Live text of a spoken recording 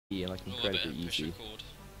and I can incredibly easy.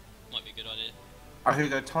 Might be a good idea. I could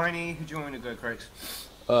go Tiny. Who do you want me to go, Craigs?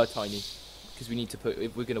 Tiny. Because we need to put.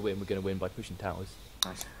 If we're gonna win, we're gonna win by pushing towers.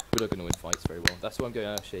 Nice. We're not gonna win fights very well. That's why I'm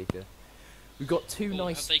going Earthshaker. We've got two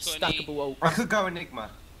nice stackable ults. I could go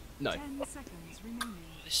Enigma. No. 10 seconds remaining.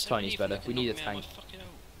 Tiny's better. We need a tank.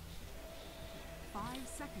 5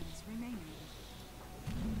 seconds remaining.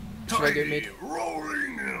 Should I go mid?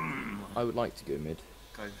 Rolling him. I would like to go mid.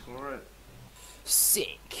 Go for it.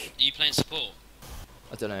 Sick. Are you playing support?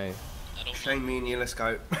 I don't know. Shane, me and you, let's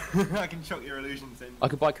go. I can chuck your illusions in. I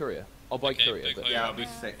could buy courier. I'll buy courier. But yeah, I'll be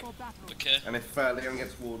sick. Okay. And if Leon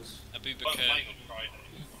gets wards.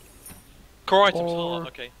 Core items hard,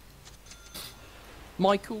 okay.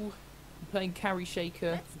 Michael, I'm playing carry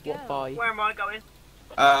shaker. What buy? Where am I going?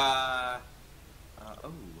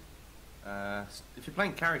 If you're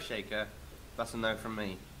playing carry shaker, that's a no from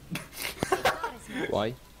me.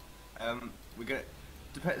 Why? We're gonna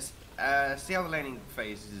depends. See how the laning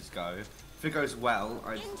phases go. If it goes well,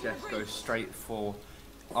 I'd just go straight for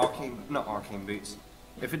not arcane boots.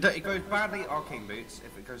 If it goes badly, arcane boots.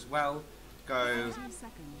 If it goes well, go. 2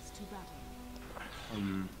 seconds to battle.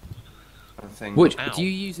 I think. Which do you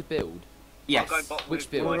use a build? Yes. Which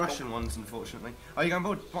build? All Russian ones, unfortunately. Are you going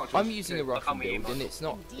board? I'm using a Russian build, and it's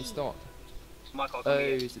not. It's not. Michael, Oh,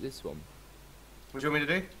 is it this one? What do you want me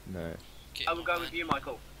to do? No. I will go with you,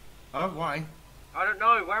 Michael. Oh, why? I don't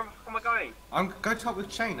know. Where am I going? I'm go top with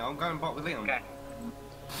Chain. I'm going bot with Leon. Okay.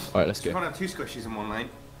 Alright, let's You go. can't have two squishies in one lane.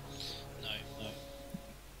 No.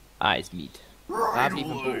 Ah, it's meat. I haven't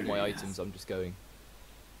even bought my items. I'm just going.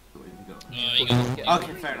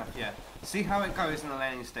 Okay, fair enough. Yeah. See how it goes in the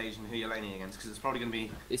laning stage and who you're laning against, because it's probably going to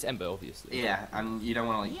be. It's Ember, obviously. Yeah, and you don't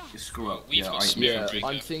want to like screw up. We've got Yeah,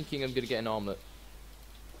 I'm thinking I'm gonna get an armlet.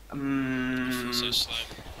 So slow.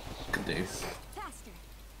 Could do.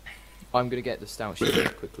 I'm gonna get the stout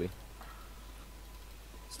shield quickly.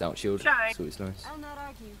 Stout shield, so it's nice. I'll not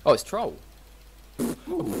argue. Oh, it's troll.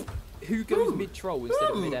 Who goes mid troll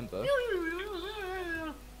instead of mid ember?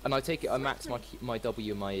 And I take it I max my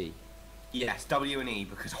W and my E. Yes, W and E,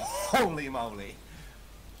 because holy moly.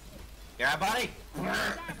 Yeah, buddy.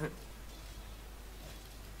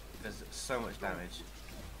 Does so much damage.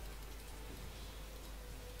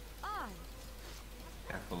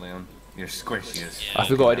 Careful, Leon. You're squishy as I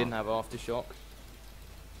forgot I didn't have aftershock.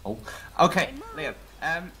 Oh. Okay, Leon.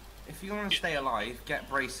 If you want to stay alive, get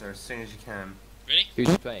Bracer as soon as you can. Really? Who's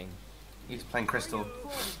he playing? He's playing Crystal.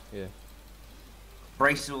 Yeah.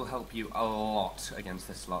 Bracer will help you a lot against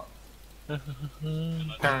this lot. Let's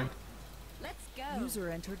go. User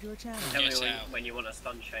entered your channel. Tell me when you want a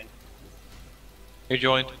stun chain. You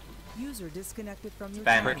joined. User disconnected from your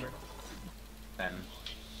Ben. channel. Ben.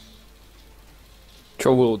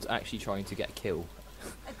 Troll World's actually trying to get a kill.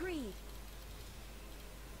 Agreed.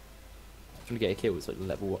 Trying to get a kill, it's like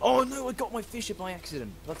level 1. Oh no, I got my fisher by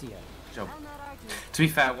accident. Bloody hell. Good job. I'll not argue. To be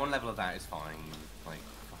fair, one level of that is fine. Like,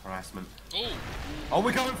 for harassment. Oh. Oh,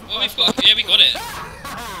 we're going for Oh, we got it.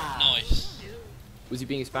 Nice. Was he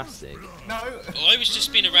being spastic? No! Well, I was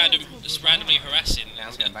just being just randomly harassing. Yeah,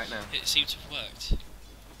 I'm going back now. It seemed to have worked.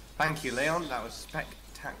 Thank you, Leon. That was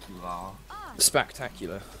spectacular.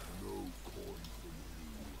 Spectacular.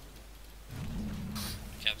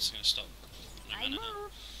 Okay, I'm just gonna stop. No mana now.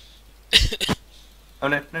 Oh,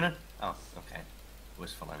 no. Oh, okay.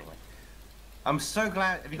 Wistful anyway. I'm so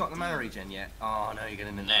glad. Have you got the mana regen yet? Oh, no, you're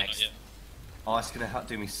getting the No, next. not yet. Oh, that's going to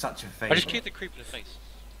do me such a favour. I just keep the creep in the face.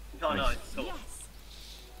 No, no, it's cool.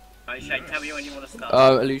 Right, Shane, tell me when you want to start.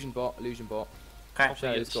 Illusion bot. Okay. Shadow's At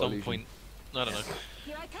got some illusion. point. I don't know.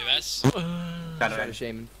 Here I Who come. has? Shadow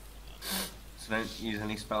Shaman. So don't use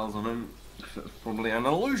any spells on him. It's probably an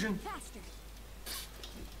illusion. Faster.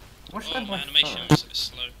 What's Oh, that my by animation far? was a bit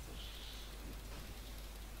slow.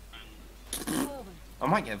 Forward. I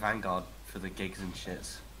might get Vanguard for the gigs and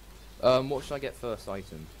shits. What should I get first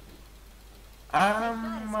item?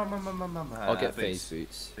 I'll get phase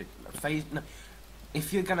boots. Phase. No.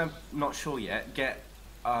 If you're gonna not sure yet, get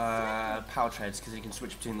power treads because you can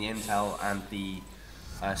switch between the intel and the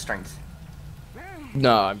strength.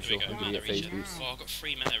 No, I'm Here sure we go. I'm gonna Mana get phase regen. boots. Oh, I've got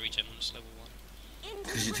 3 mana regen on this level 1.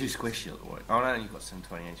 Because you're too squishy otherwise. Oh no, you've got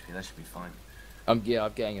 720 HP. That should be fine. I'm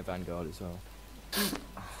getting a Vanguard as well.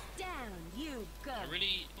 Down you go. I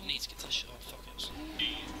really need to get to the shot. Fuck it.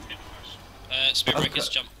 Spirit Breaker's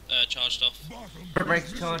charged off.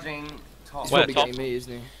 Breaks charging. Top. He's Where, probably top? getting me,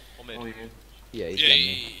 isn't he? Or mid. Oh, you. Yeah, he's getting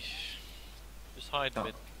me. Yay. Just hide Top.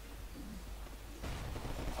 mid.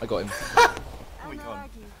 I got him. Oh I'll my not god.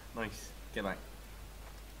 argue. Nice. Get back.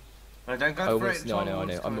 No, don't go I for almost, it. no, I Troll know.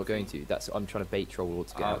 Lord's I'm coming not going for you. to. I'm trying to bait Troll Lord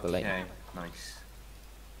to get out of the lane. Okay, nice.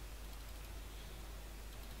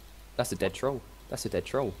 That's a dead troll. That's a dead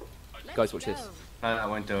troll. Guys, watch this. No, I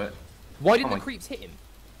won't do it. Why didn't Oh the my- creeps hit him?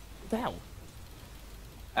 What the hell?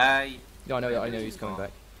 Yeah, No, I know he's coming back.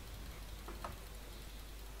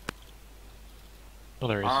 Oh,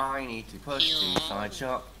 there he is. I need to push to side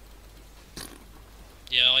shot.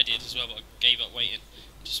 Yeah, I did as well, but I gave up waiting.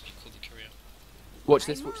 Just called the courier. Watch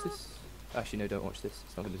this, watch this. Actually, no, don't watch this.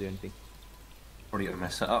 It's not going to do anything. Probably gonna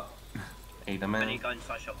mess it up. Either Then man. you go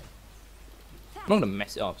inside shop. I'm not going to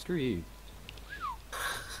mess it up. Screw you.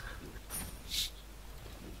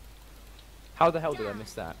 How the hell did I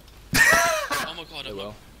miss that? Oh my god, Oh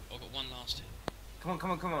well. I've got one last hit. Come on,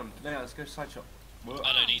 come on, come on. No, let's go side shot.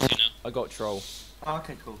 I don't need to now. I got troll. Oh,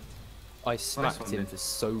 okay, cool. I smacked one, him then. for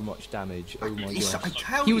so much damage. Oh my It's- I god.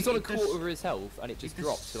 tell He you, was on a it does- quarter of his health and it It just does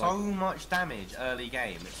dropped to so like... much damage early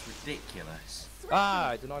game. It's ridiculous.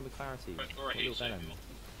 Ah, denied with clarity. Or What a little heat save. venom.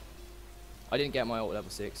 I didn't get my ult level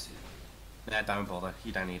 6. Nah, don't bother.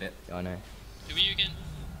 You don't need it. Yeah, I know. Who are you again?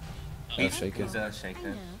 Oh, Earth Shaker. He's Shaker.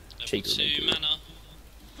 level Shaker 2 will do it. mana.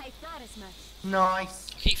 I thought as much. Nice.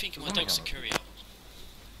 I keep thinking my Oh my dog's a God. courier.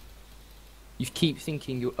 You keep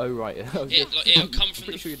thinking you're... Oh, right. It'll come I'm from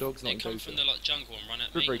pretty the... sure your dog's not in It'll come from Dota. the like jungle and run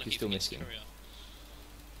at Rib me. Break and I is keep still thinking it's a missing. courier.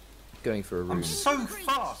 Going for a rune. I'm so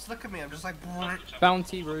fast. Look at me. I'm just like. I'm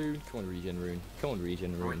Bounty rune. Come on, regen rune. Come on,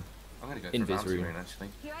 regen rune. gonna go for Invis bounty rune. rune actually.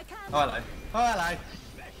 Here I come. Oh hello. Oh hello.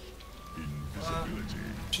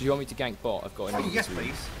 Do you want me to gank bot? I've got an Oh invis yes, rune.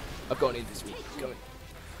 please. I've got an invis rune. Going.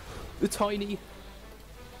 The tiny.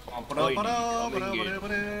 I'm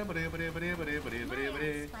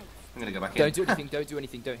gonna go back in. Don't do anything. Don't do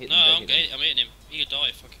anything. Don't hit No, them. Don't I'm hit them. hitting him. He could die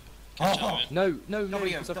if I could catch up with him. No, no, no, No,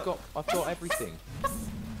 because I've got everything.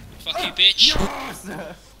 Fuck you, bitch! Yes!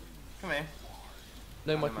 Come here.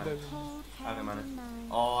 No, I Michael, don't go. mind. Hold I have a hand mana. in mine.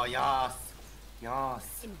 Oh yes.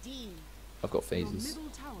 Yes. Indeed. I've got Your phases. middle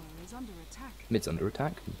tower is under attack. Mid's under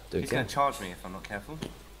attack. Don't He's gonna care. charge me if I'm not careful.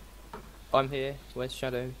 I'm here. Where's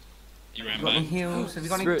Shadow? He Have ran you got any back. heals? Have you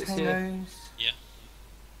got any Spirit's here. potatoes? Yeah.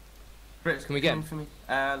 Brits, Can we get him? for me?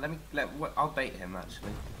 I'll bait him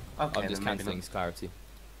actually. Okay, I'm just then maybe cancelling his clarity.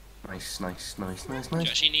 not. Nice, nice, nice, nice, Do you nice.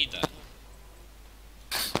 actually need that?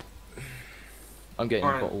 I'm getting a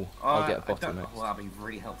Alright, bottle. I'll get a I bottle don't- next. Well, that'd be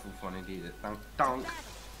really helpful for when I need it. Donk.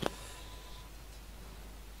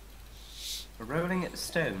 We're rolling at the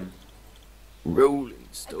stone. Rolling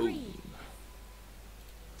Stone.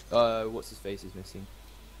 Agreed. What's his face is missing?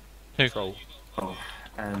 Who? Troll. Oh,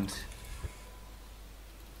 and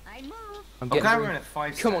I move. I'm I'm getting. glad we're in rune. a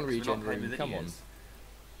 5 Come on, sec, 'cause we're regen not playing rune, with come on. idiots.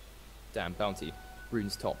 Damn bounty.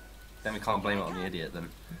 Rune's top. Then we can't blame it on the idiot then.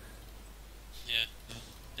 Yeah.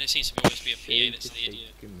 And it seems to always be a PA that's the idiot.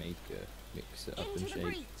 Shake and maker. Mix it up Into and the shake.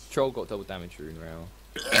 breach. Troll got double damage rune row.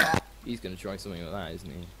 He's gonna try something like that, isn't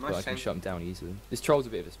he? But I can shame. shut him down easily. This troll's a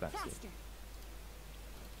bit of a spastic. Faster.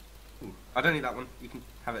 Ooh, I don't need that one. You can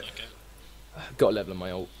have it. Okay. Got a level on my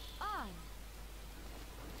ult. On.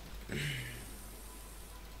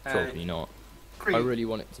 Probably not. I really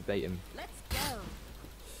want it to bait him. Let's go.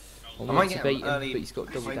 I might want get to bait him him, early but he's got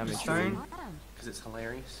double fight damage stone. rune. Bottom. Because it's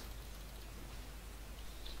hilarious.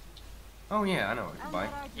 Oh yeah, I know what I can buy.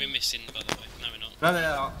 We're missing, by the way. No, we're not. No, no,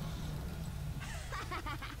 no.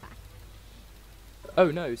 Oh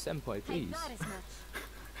no, senpai, I please. thought as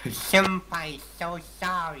much. Senpai, so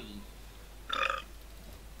sorry.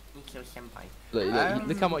 Thank you, senpai.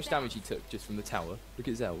 Look how much damage he took just from the tower. Look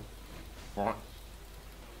at Zell. What?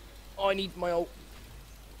 I need my ult.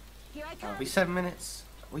 Here I It'll come. be 7 minutes.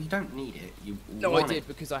 Well, you don't need it. You No, I want did it.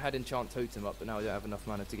 because I had enchant totem up, but now I don't have enough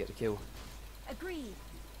mana to get the kill. Agreed.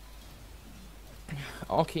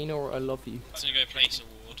 Arcane Aura, I love you. I'm gonna go place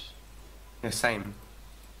a ward. Yeah, same.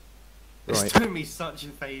 Right. It's doing me such a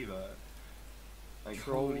favour. Like,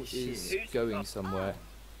 Troll holy is shit. going somewhere.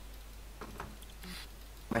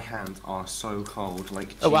 My hands are so cold,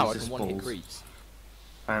 like Oh wow, I Jesus can one hit balls. creeps.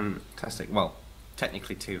 Fantastic. Well,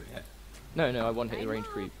 technically 2 hit. No, no, I one hit the range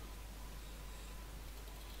creep.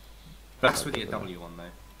 That's with your W one though.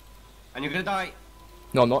 And you're gonna die.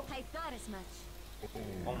 No, I'm not. I thought as much.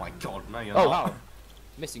 Oh my god, no you're Oh not. wow.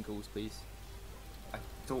 Missing calls, please. I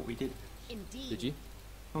thought we did. Indeed. Did you?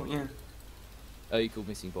 Oh yeah. Oh, you called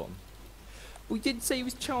missing bottom. We did say he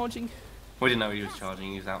was charging. We didn't know he was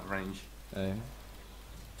charging. He was out of range.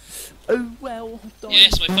 Oh well. Darn.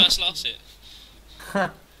 Yes, my first last hit.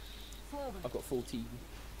 Forward. I've got 14.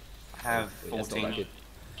 I have Wait, that's not 14. that good.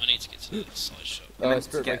 I need to get to the side shop. meant to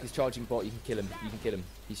Spirit get- Breaker's charging bot. You can kill him. You can kill him.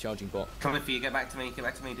 He's charging bot. Coming for you. Get back to me. Get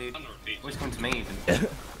back to me, dude. What's coming to me even?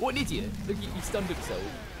 What an idiot! Look, he stunned himself.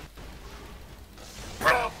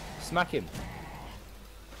 Smack him.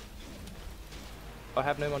 I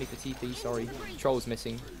have no money for TP, sorry. Troll's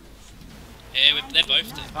missing. Yeah, they're both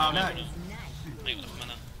dead. Oh no! I ain't got enough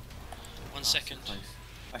mana. 1 second.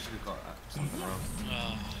 I should have got something wrong.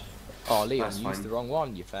 Oh, Oh, Leon, That's you used fine. the wrong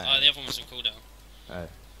one, you oh, fag. the other one was on cooldown. Oh.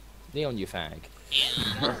 Leon, you fag.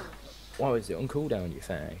 Yeah. Why was it on cooldown, you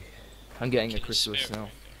fag? I'm getting a Killing chrysalis spirit. now.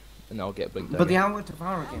 And I'll get blinked But over. the Hour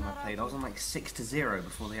Devourer game I played, I was on like 6-0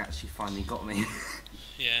 before they actually finally got me.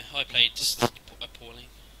 Yeah, I played just appalling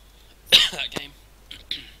that game.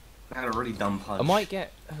 I had a really dumb punch. I might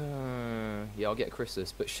get... yeah, I'll get a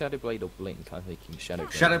chrysalis, but Shadowblade or Blink, I'm thinking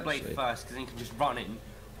Shadowblade. Shadowblade actually. first, because then you can just run in.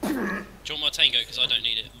 Do you want my tango? Because I don't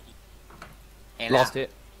need it. Last hit.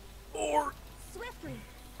 Swiftly.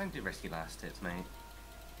 Don't do risky last hits, mate.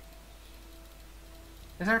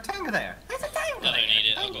 Is there a tango there? There's a tango I don't need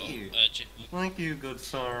it. Thank I've got you. Thank Thank you, good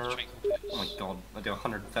sir. Oh my god, I do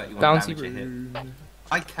 131 Bouncy damage a hit. rune.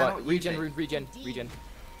 I cannot Right, use regen, it. rune, regen.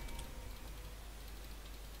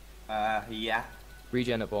 Yeah.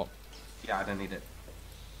 Regen at bot. Yeah, I don't need it.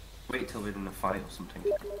 Wait till we're in a fight or something.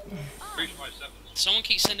 Someone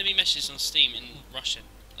keeps sending me messages on Steam in Russian.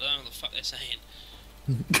 I don't know what the fuck they're saying.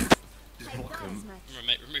 Just block them.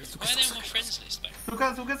 Remove. Why are they on my friends list, back?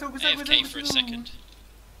 AFK AFK for a second.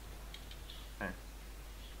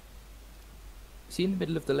 Is he in the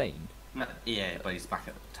middle of the lane? No, yeah, but he's back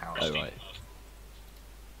at the tower. Oh, right.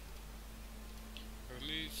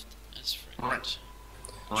 Removed as friend. Right.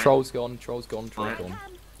 Troll's gone, troll's gone.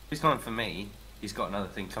 He's coming for me. He's got another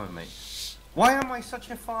thing coming, mate. Why am I such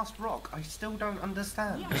a fast rock? I still don't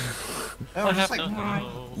understand. I was just like,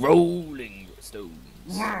 Rolling stones.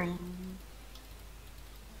 Oh,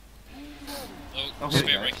 here we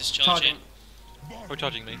Spirit go. Breaker's charging. We're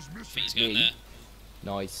charging me. I think he's going Me.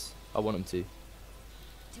 there. Nice. I want him to.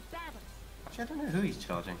 To battle. Actually, I don't know who he's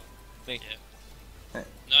charging. Yeah. Uh,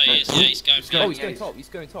 No, he is. Yeah, he's going for Oh, you. he's going top. He's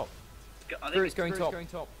going top. I Spirit's think going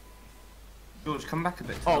top. George, come back a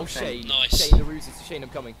bit. Oh, Shane. Shane. Nice. Shane, the ruse is Shane, I'm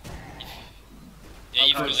coming. Yeah,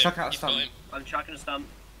 you've Oh, got chuck him. out You've got stun. him. I'm tracking a stump.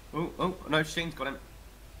 Oh, no, Shane's got him.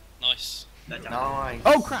 Nice. No time.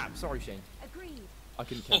 Nice. Oh, crap. Sorry, Shane. Agreed. I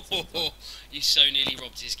couldn't Oh, cancel it. you so nearly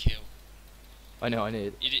robbed his kill. I know, I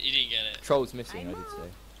need. You didn't get it. Troll's missing, I did say.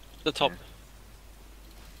 The top. Do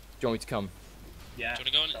you want me to come? Yeah. Do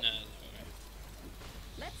you want to go on it? No.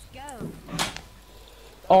 Let's go.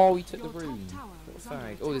 Oh, he took Your the top rune. tower What is a under fag.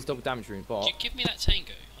 attack. Oh, there's double damage rune, Do bot. you give me that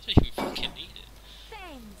tango? I don't even fucking need it.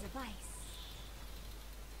 Fangs of ice.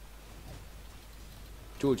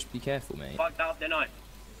 George, be careful, mate. Fucked up, didn't I?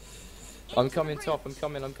 I'm coming top, I'm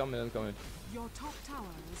coming. Your top tower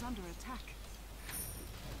is under attack.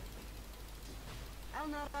 I'll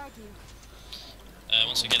not argue.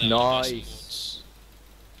 Once I get out Nice. of the Wards.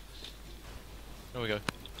 There we go.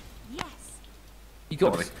 Yes. He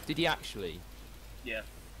got. Sorry. Did he actually? Yeah.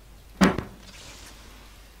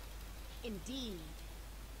 Indeed.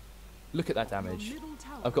 Look at that Your damage. middle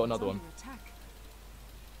tower I've got is another under one. attack.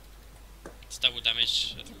 It's double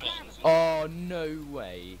damage at the bottom. Oh, no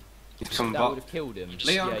way. He's coming That would bot. have killed him.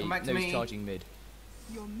 Leon, yeah, come back to no, me. he's charging mid.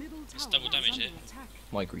 Your middle tower It's double is damage, under eh? attack.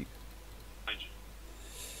 My creep. Okay,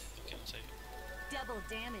 I'll take it. Double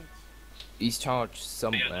damage. He's charged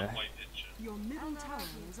somewhere. Your middle tower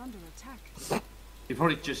is under attack. He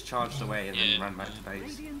probably just charged away and then Yeah. ran back to base.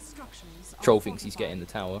 Radiant structures are Troll thinks he's fortified. getting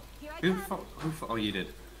the tower. Here I Who come. fought? Oh, you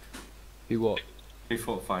did. Who what? Who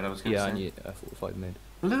fortified? I was gonna Yeah, I say. knew. 45 mid.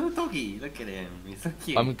 Little doggy, look at him. He's so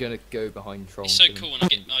cute. I'm gonna go behind Troll. It's so and kill cool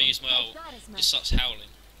him. when I use my I ult. thought as It much. just starts howling.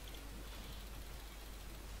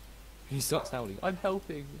 He starts howling. I'm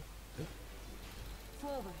helping.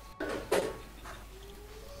 Forward.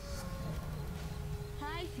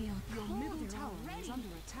 I feel Your colder middle tower is already. under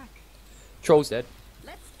attack. Troll's dead.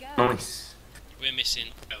 Let's go. Nice. We're missing.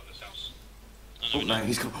 Oh, Oh no, no, no.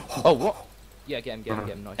 he's got. Oh, what? Yeah, get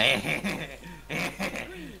him, nice.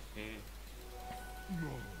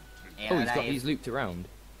 Oh, he's looped around.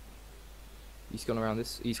 He's gone around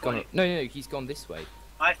this. He's gone. No, he's gone this way.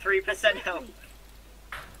 I have 3% health.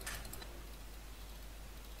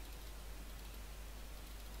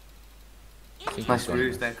 I think he's Nice gone.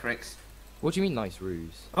 ruse there, Crix. What do you mean, nice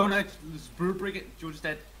ruse? Oh no, bring it. George is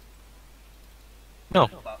dead. No.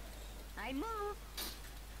 I move.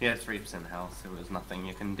 He had 3% health. There was nothing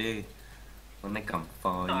you can do when they come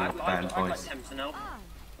for No, you, I've bad got boys. 10% health. On.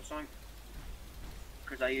 That's fine.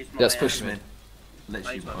 Because I used my. Let's push Push mid. mid.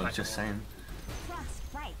 Literally, what I was just saying. Cross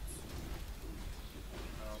fights.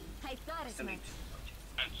 I thought as much.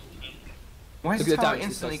 Why is Look this at the tower damage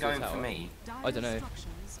this instantly does to the going for tower. me? I don't know.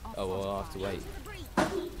 Structures are Oh, well, I'll have to fortified. wait.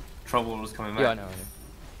 To the breach. Trouble was coming back. Yeah, I know.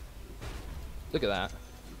 Look at that.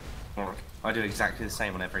 Dork. I do exactly the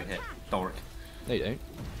same on every hit. Dork. No, you don't.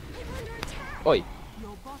 I'm under attack. Oi.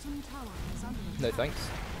 Your bottom tower is under attack. No, thanks.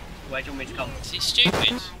 Where do you want me to come? Is he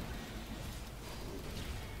stupid?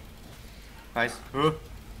 Nice.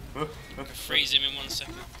 Freeze him in 1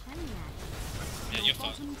 second. Yeah, you're fine.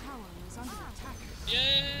 Bottom tower is under attack.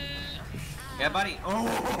 Yeah. Yeah, buddy.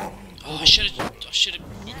 Oh! Oh, I should have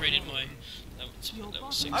upgraded my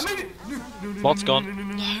level 6. I made it! Bot's gone.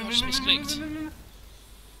 No, I just misclicked.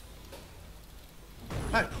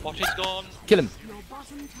 Bot is gone. Kill him. Your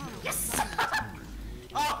bottom tower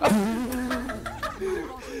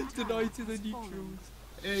Denied to the neutrals.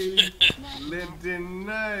 Hey, Linden,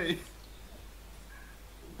 no.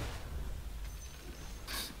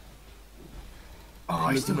 Oh,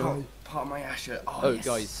 I still got part of my Asher. Oh, Oh,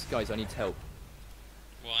 yes. guys, I need help.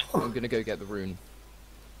 Why? I'm gonna go get the rune.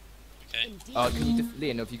 Okay. Can you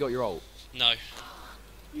Leon, have you got your ult? No.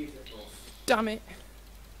 Damn it!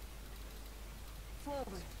 Forward.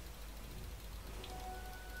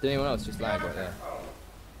 Did anyone else just lag right there?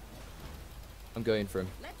 I'm going for him.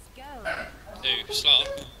 Let's go. Who?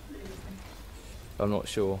 Slark? I'm not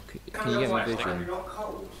sure. Can you get my vision? No,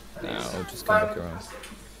 I'll just come back around.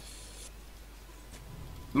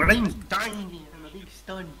 Marine's dying and the league's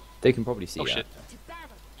done. They can probably see Oh that. shit. To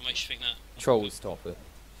battle. What makes you think that? Trolls top it.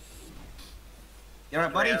 You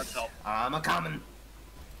alright, buddies? on top. I'm a coming.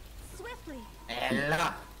 Swiftly.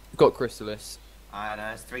 Ella. Got Chrysalis. And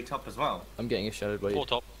there's 3 top as well. I'm getting a Shadow Blade. 4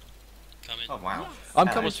 top. Coming. Oh, wow. I'm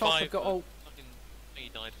That coming was top, 5. I've got ult. Fucking he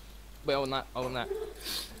died. Wait, on that.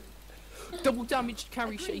 Double damage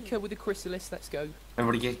carry shaker with a Chrysalis, let's go.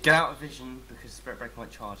 Everybody get out of vision because Spirit Breaker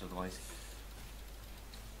won't charge otherwise.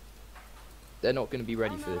 They're not going to be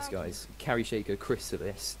ready for this, guys. Carry shaker,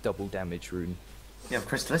 Chrysalis, double damage rune. You have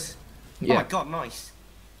Chrysalis? Oh Yeah. my god, nice.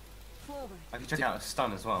 Forward. I can check out a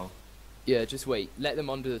stun as well. Yeah, just wait. Let them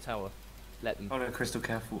under the tower. Let them. Oh no, Crystal,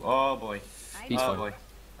 careful. Oh boy. He's oh fine. boy.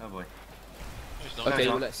 Oh boy. He's not. Okay,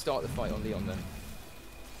 no, well, no. let's start the fight on Leon then.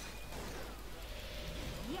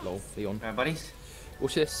 Lol, Leon. Alright, buddies.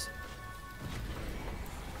 Watch this.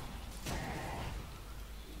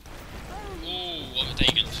 Ooh, what a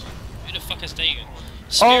Dagon. Who the fuck has Dagon?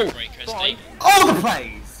 Spirit Breaker has bye. Dagon. All the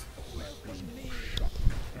plays!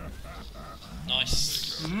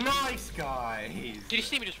 Nice. Nice, guys! Did you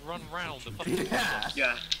see me just run round the fucking Yeah.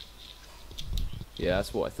 Yeah. Yeah,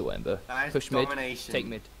 that's what I thought, Ember. That is Push domination. mid. Take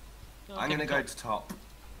mid. I'm gonna go to top.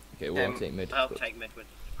 Okay, well, I'll take mid. I'll but- take mid with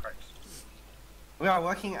Croaks. We are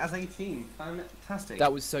working as a team. Fantastic.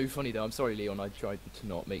 That was so funny though. I'm sorry, Leon. I tried to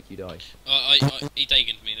not make you die. He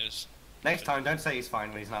Dagoned me. There's. Next time, don't say he's fine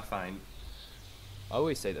when he's not fine. I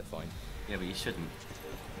always say they're fine. Yeah, but you shouldn't.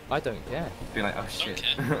 I don't care. Be like, oh Don't shit.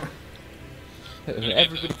 care.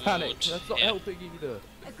 Everybody bit of panic. reward. That's not Yeah. helping either.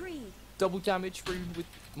 Agreed. Double damage rune with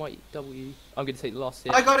my W. I'm gonna take the last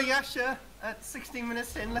hit. I got a Yasha at 16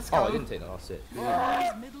 minutes in. Let's go. Oh, I didn't take the last hit.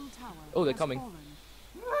 Dire's middle tower Oh, they're has coming.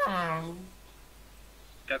 fallen.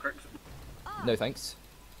 Go Croaks. No thanks.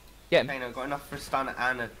 Get him. Okay, no, got enough for a stun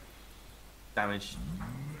and a damage.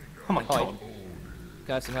 Oh my Hide. god. Can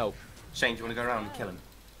I have some help? Shane, do you want to go around and kill him?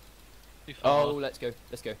 Too far. Oh, let's go.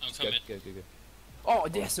 Let's go. Let's go. coming. Go. Oh,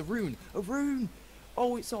 yes, a rune. A rune.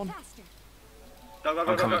 Oh, it's on. Faster. Go, go,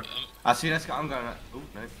 go, I'm go, coming. go. See, let's go. I'm going. Oh,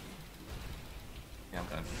 no. Yeah, I'm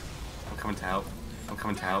going. I'm coming to help. I'm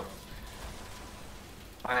coming to help.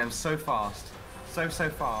 I am so fast. So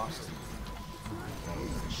fast.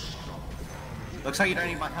 Looks like you don't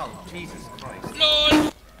need my help. Jesus Christ. LOL!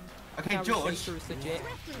 Okay, Carry George. shaker is legit.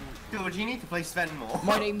 George, you need to play Sven more.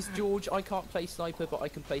 My name's George. I can't play sniper, but I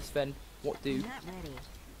can play Sven. What do? Not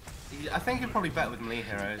ready. I think you're probably better with melee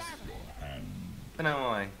heroes. Don't know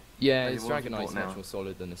why. Yeah, Maybe his what have you Dragonite's bought now? much more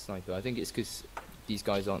solid than a sniper. I think it's because these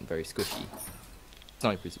guys aren't very squishy.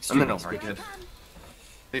 Sniper's And they're extremely not very squishy. good.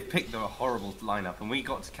 They've picked a horrible lineup, and we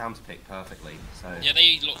got to counter pick perfectly. So. Yeah,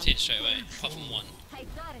 they locked in straight away, apart from one. I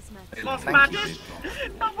thought as much. Hey, Lost thank you, madness.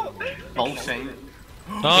 dude. Bold Shane.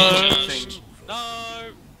 No! Shane.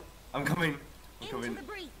 No! I'm coming. I'm Into coming. the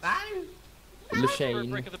breach. Lashane.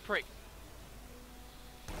 Brick of the prick.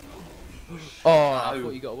 Oh, I Oh.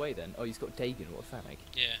 thought you got away then. Oh, he's got Dagon. What a fag.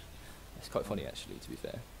 Yeah, That's quite funny, actually, to be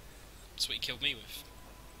fair. that's what he killed me with.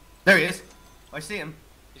 There he is. I see him.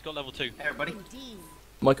 He's got level 2. Hey, everybody. Indeed.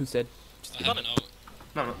 Michael said. I haven't.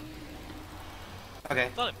 No, no. Okay.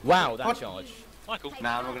 Done him. Wow, that What? charge. Michael,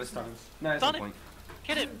 Nah, I'm not gonna stun him. No, there's Done no it. point.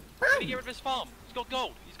 kill him! Get rid of his farm. He's got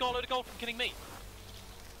gold. He's got a load of gold from killing me.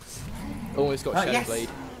 Almost got Shadow yes. Blade.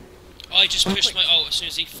 I just pushed my ult as soon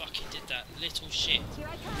as he fucking did that. Little shit. Here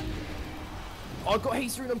I come. Oh, I've got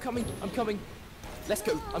haste rune. I'm coming. Let's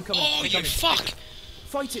go. I'm coming. Oh, I'm you coming. fuck!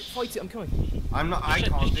 Fight it. I'm coming. I'm not. I Shit,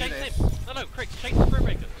 can't just do chase this. him. No, Crick, chase the Spirit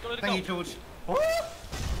Breaker. He's got a load of Thank you, gold. George.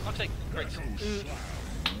 Fuck's sake, Crick.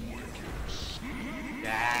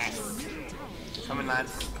 Yes! Coming,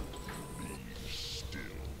 lads.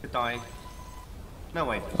 Could die. No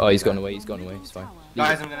way. Oh, he's gone away. He's gone away. It's fine. Leave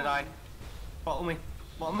Guys, it. I'm gonna die. Bottle me.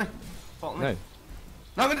 Bottle me. Bottle me. No.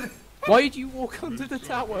 No, I'm gonna. Why did you walk under the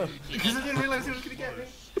tower? Because I didn't realise he was gonna get me.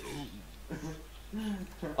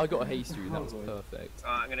 I got a haste through. That was perfect.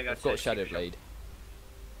 Alright, I'm gonna go I've got a Shadow Blade.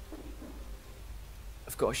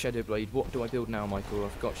 I've got a Shadow Blade. What do I build now, Michael?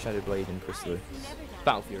 I've got Shadow Blade and Crystal.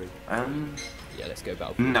 Battle Fury. Yeah, let's go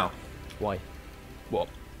Battle Fury. No. Why? What?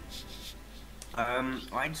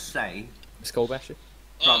 I'd say. Skull Basher?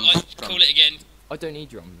 Oh, Drums, I call drums. it again. I don't need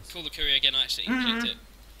drums. Call the courier again. I actually clicked it.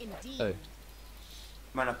 Indeed. Oh.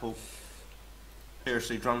 Mana pool.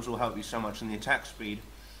 Seriously, drums will help you so much in the attack speed.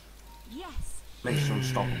 Yes. Makes you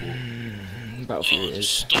unstoppable. Battle Fury it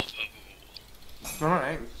is. Unstoppable.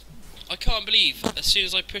 Alright. I can't believe as soon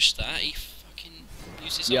as I pushed that, he fucking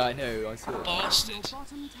used his Yeah, I own know. I saw it. Your bastard.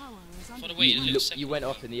 bottom tower is If I'd under have waited a little Look, second. you went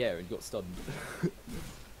up in the air and got stunned.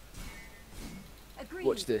 Agreed.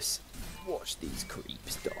 Watch this. Watch these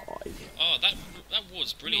creeps die. Oh, that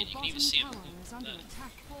ward's brilliant. You can even see him. is under There.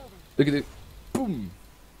 attack. Forward. Look at it. Boom.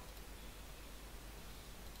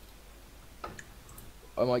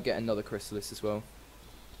 I might get another Chrysalis as well.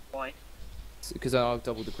 Why? Because I'll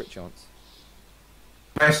double the crit chance.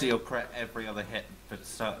 Basically, you'll crit every other hit for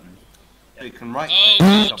certain. So you can right Oh,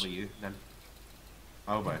 click God. W, then.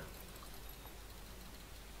 Oh, boy.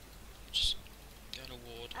 Just go to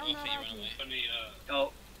ward. Oh, I think you ran away.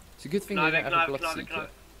 Oh, It's a good thing no, they don't have a no, blood no, secret.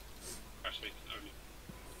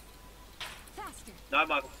 Faster. no,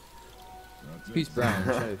 Michael. Who's brown?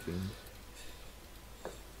 Shadow Fiend.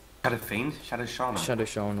 Shadow Fiend? Shadow Shaman? Shadow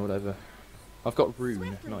Shaman, whatever. I've got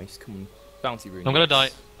Rune. Nice, come on. Bounty Rune. I'm gonna die.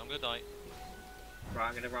 I'm gonna die. Right,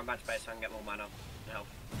 I'm gonna run back to base so I can get more mana and help.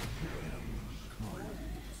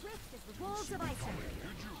 Swift as the walls of ice.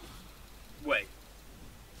 Wait.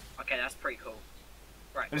 Okay, that's pretty cool.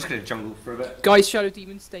 Right. I'm just gonna jungle for a bit. Guys, Shadow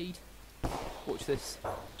Demon stayed. Watch this.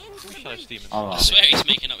 Into Shadow breach. Demon. Oh, I swear he's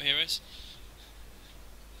making up heroes.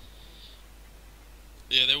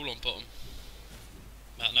 Yeah, they're all on bottom.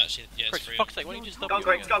 No, actually, yeah, it's For free. fuck's sake, why don't you just Go double on,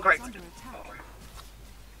 Greg, go on, Greg. Is under attack.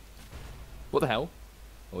 What the hell?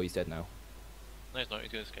 Oh, he's dead now. No, he's not.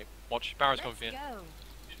 He's gonna escape. Watch, Barrow's coming Let's for you. go.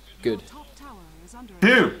 Good. Your top tower is under attack.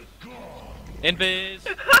 Dude! Invis!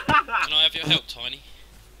 Can I have your help, Tiny?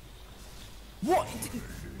 What?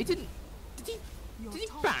 It didn't. Did he? Your Did he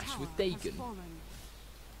top bash tower with has Dagon? fallen.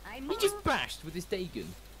 I'm He just bashed with his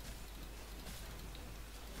Dagon.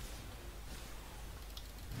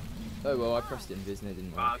 Oh well, I pressed invis and it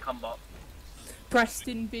didn't Ah, work. come bot. Pressed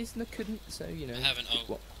invis and I couldn't, so you know. I haven't.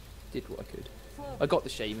 Oh, Did what I could. I got the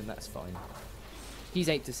Shaman, that's fine. He's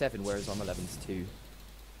 8 to 7, whereas I'm 11 to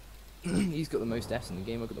 2. He's got the most deaths in the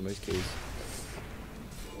game. I've got the most kills.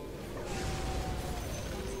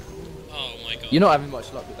 oh my god. You're not having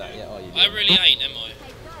much luck with that yet, are you? I really ain't, am I? I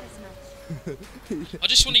thought as much. I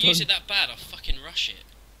just want to use it that bad. I'll fucking rush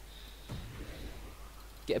it.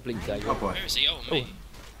 Get a blink dagger. Oh, boy. Where is he? Oh, me.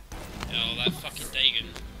 Oh, that fucking Dagon.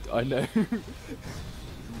 I know.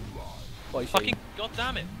 Bye, Fucking Shane.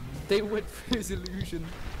 goddammit! They went through his illusion.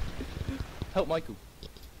 Help Michael.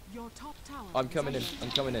 Your top tower I'm is coming in. under I'm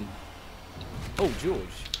attack. coming in. Oh, George.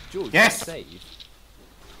 George, Yes! save.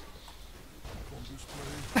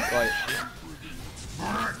 Right. Your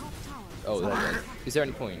top tower Oh, is there under you go. attack. Is there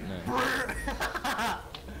any point? No.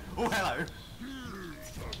 Oh, hello.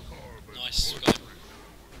 Nice. Got him.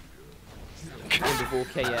 One before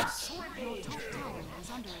KS. Your top tower is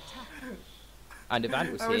under attack. And if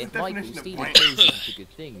Ant was That was here, the Michael definition of stealing point. kills isn't a good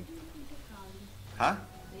thing. Huh?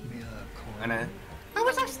 I know. How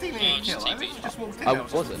was I stealing Oh, a kill? just I TV. literally just walked in I there.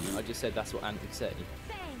 wasn't. I just said that's what Ant would say.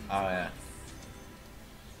 Oh, yeah.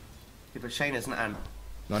 Yeah, but Shane isn't Ant.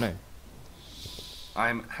 I know.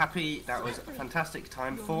 I'm happy. That was a fantastic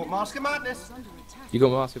time for Mask of Madness. Is under attack. You got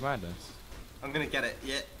Master of Madness. I'm gonna get it.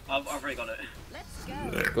 Yeah. I've already got it. Let's go.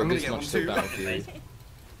 Got gonna this get much one to too. Battle Fury.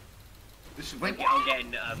 This is I'm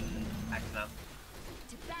getting axe now.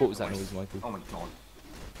 What was that noise, Michael? Oh my god.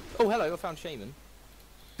 Oh, hello, I found Shaman.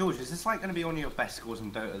 George, is this like going to be one of your best scores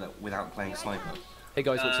in Dota that, without playing sniper? Hey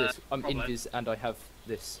guys, watch this. I'm probably. invis and I have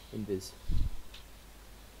this invis.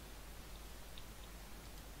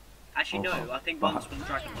 Actually, no. I think once was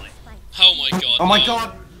Dragon Knight. Oh my god. Oh my no.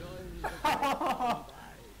 god!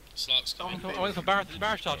 Slark's coming. I went for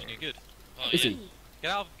Barrow's charging you, good. Oh, Is yeah. he?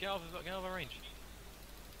 Get out of our range.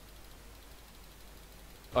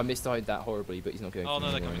 I misdied that horribly, but he's not going Oh for no,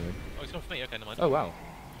 me they're coming. anyway. Oh, he's coming for me, okay, never mind. Oh wow.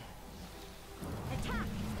 Attack.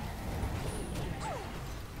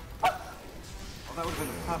 Oh, that would have been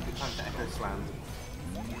the perfect time to Echo Slam.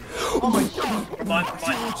 Oh my god!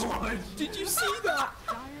 My, Did you see that?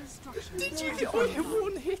 Dire's structures Did are you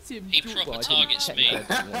one hit him? He George- proper well, I didn't- targets me.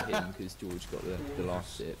 technically I didn't one hit him because George got the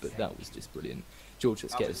last hit, but that was just brilliant. George,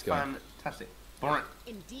 let's That get was this going. fantastic. Brr,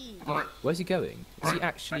 Indeed. brr, Where's he going? Is he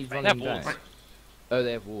actually They have running wards. back? Oh,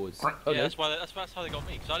 they have wards. Oh, Yeah, no. that's how they got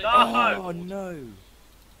me. 'Cause I didn't. No! Oh no!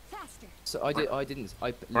 Faster. So I didn't.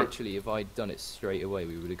 I literally, if I'd done it straight away,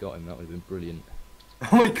 we would have got him. That would have been brilliant.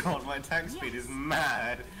 Oh my god, my attack speed is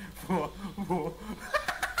mad.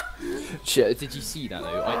 Shit, did you see that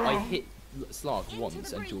though? I hit Slark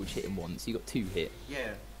once and George hit him once. He got 2 hit.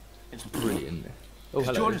 Yeah. It's Brilliant. Oh, Because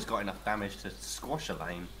hello. George has got enough damage to squash a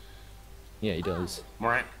lane. Yeah, he does.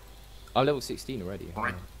 Right, I'm level 16 already.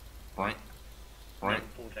 right, right, right.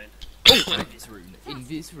 14. In this room. In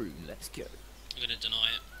this room. Let's go. I'm gonna deny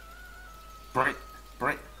it. Right,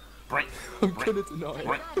 right, right, I'm gonna deny it.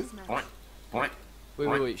 right, That is nice. right, right.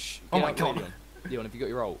 Wait. Shh. Oh Get my out, God. Leon. Leon, have you got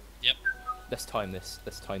your ult? Yep. Let's time this.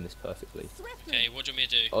 Let's time this perfectly. Swiftly. Okay, what do you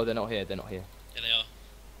want me to do? Oh, they're not here. They're not here. Yeah, they are.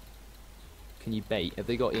 Can you bait? Have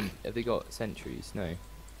they got in? Have they got sentries? No.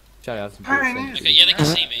 Shadow have some Hi, built Nancy. sentries. Okay, yeah, they can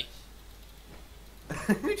see me.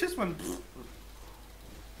 We just went.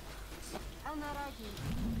 I'll not argue.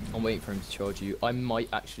 I'm waiting for him to charge you. I might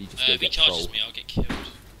actually just go If he get troll. charges me, I'll get killed.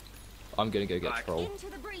 I'm gonna go get Right. troll. Into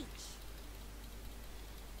the breach.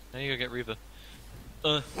 Now you go get Reaver.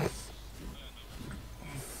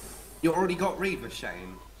 You already got Reaver,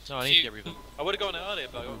 Shane. No, I need to get Reaver. I would have gone earlier,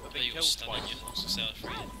 but I got Oh, been you got killed stunned, twice. yeah. I was gonna say I was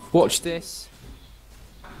free. Watch this.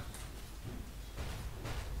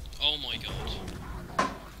 Oh my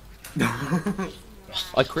god.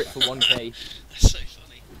 I crit for 1k. That's so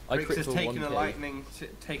funny. I Rix crit has for taken 1k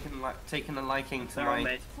taken a liking to They're on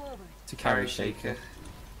my mid. Forward. to carry carry shaker. shaker.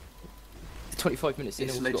 25 minutes in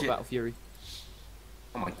It's and we've got legit. Battle Fury.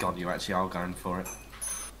 Oh my god, you actually are going for it.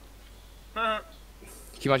 Can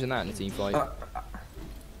you imagine that in a team fight?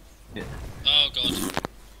 Yeah. Oh god.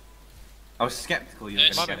 I was skeptical you were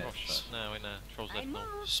Yes. going Might to be get it. Frost. No, wait, no. Troll's I left now.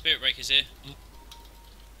 move. Spirit Breaker's here.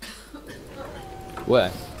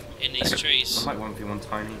 Where? In these trees. I like 1v1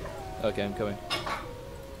 tiny. Okay, I'm coming.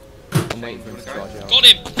 I'm waiting for him to charge out. Got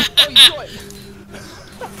him! Oh, you got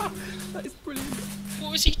him! That is brilliant.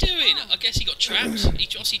 What was he doing? I guess he got trapped. He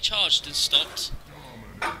obviously charged and stopped.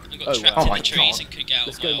 And got Oh, trapped wow. in Oh my the trees God. and couldn't get out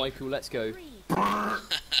Let's of my go, ult. Michael, let's go. Breathe. I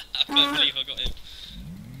can't believe I got him.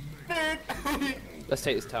 Let's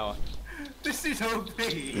take this tower. This is OP!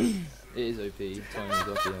 It is OP. Time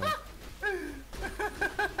is up, yeah.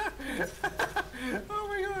 Oh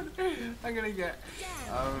my god! I'm gonna get.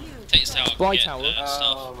 Down. You. Take this tower. Bye, get, tower.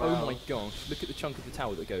 stuff. Oh my gosh, look at the chunk of the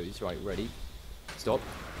tower that goes. Right, ready? Stop.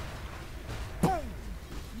 Yes.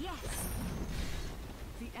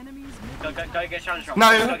 The enemy's Go get Shadow Strong.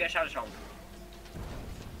 No. Go get Shadow Strong.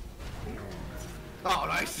 Oh,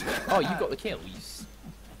 nice! Oh, you got the kill. You s-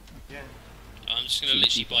 Yeah. I'm just gonna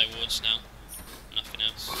literally buy wards now. Nothing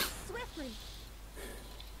else. Swiftly.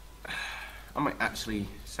 I might actually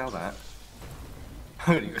sell that.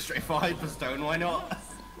 I'm gonna go straight for Hyperstone, why not?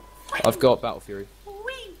 I've got Battle Fury.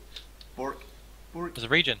 Bork. Bork. There's a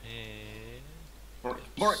region. Bork.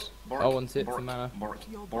 Bork. Bork. I want it for Bork. mana. Bork.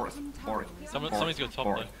 Your Bork. bottom Bork. tower is Somebody's got top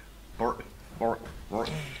Bork. though. Bork. Bork. Bork.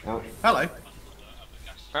 Bork. Hello.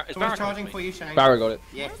 It's Someone's Barrack charging with for me. you, Shane. Barra got it.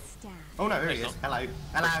 Yeah. Let's down. Oh no, here he He's is. Hello.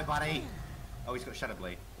 Hello, buddy. Oh, he's got Shadow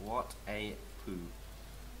Blade. What a poo.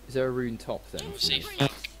 Is there a rune top then? Into See, the breach.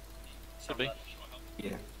 fuck. Could be.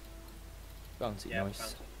 Yeah. Bounty, Yeah,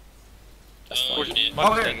 nice. That's Oh, fine. dear.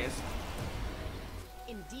 Oh, there he is.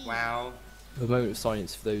 Indeed. Wow. A moment of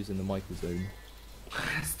silence for those in the Michael zone.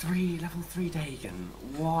 That's level 3 Dagon.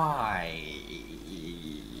 Why?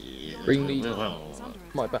 Bring me is under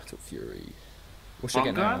my attack. Battle Fury. What should I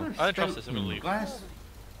get now? I don't trust this, I'm gonna leave. Glass?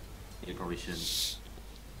 You probably shouldn't.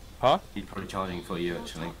 Huh? He's probably charging for you, Your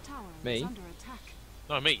actually. top tower Me? is under attack.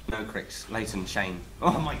 No, me. No, Crix. Leighton, Shane.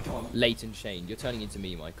 Oh my god. Leighton Shane, you're turning into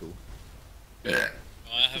me, Michael. I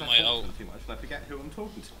have my ult. Too much, and I forget who I'm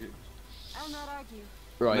talking to. I'll not argue.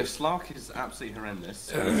 No, Right. Slark is absolutely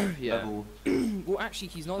horrendous. Yeah. Level. Well, actually,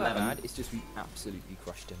 he's not that 11. bad. It's just we absolutely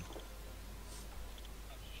crushed him.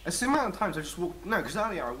 A similar amount of times I just walked. No, because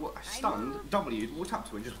earlier I stunned, W'd, walked up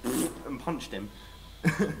to him, just and punched him.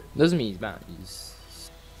 Doesn't mean he's bad. He's.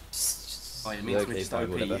 Oh, it means we're okay, just fine, OP.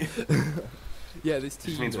 whatever. Yeah, this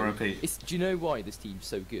team. Which means we're OP. It's, do you know why this team's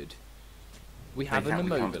so good? We have an can't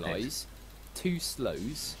be immobilize, 2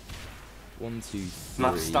 slows, 1, 2, 3,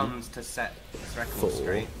 Enough stuns to set this record 4,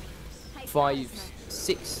 straight. 5,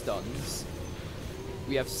 6 stuns.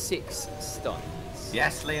 We have 6 stuns.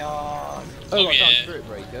 Yes, Leon! Oh, Oh, I yeah. found Spirit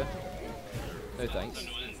Breaker. No thanks.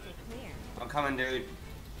 I'm coming, dude.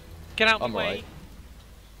 Get out of I'm my way. alright.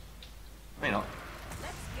 No, you're not.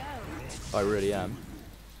 Let's go. I really am.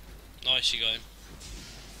 Nice, you got him.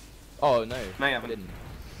 Oh no. No, you I haven't. didn't.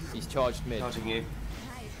 He's charged mid. Charging you.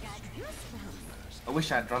 I've got goosebumps. I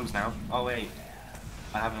wish I had drums now. Oh wait.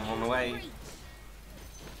 I have them on the way.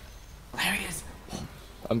 There he is.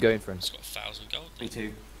 I'm going for him. He's got 1,000 gold. Me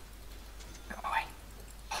too. Go away.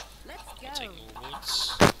 Let's I'll go. take more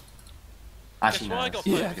woods. Actually, Guess what I no. got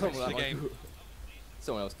Yeah, first come in on, the that game? one.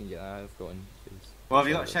 Someone else can get that. I've forgotten. What have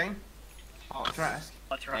you got, Shane? Hot Trask.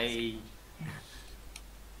 Hot Trask. Hey.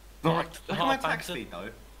 Hot- Look at hot my attack banter. speed though.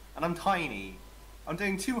 And I'm tiny. I'm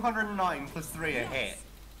doing 209 plus 3 a hit.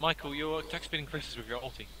 Michael, your attack speed increases with your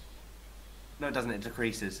ulti. No, it doesn't. It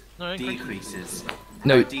decreases. No, it increases. Decreases.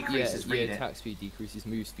 No, it decreases. yeah, Read it. attack speed decreases,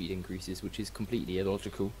 move speed increases, which is completely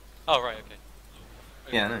illogical. Oh, right, okay.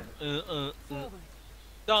 Yeah, I know. Forward.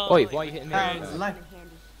 Oi, why are you hitting me? Um, like that? like-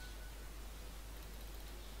 Handy.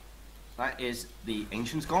 That is the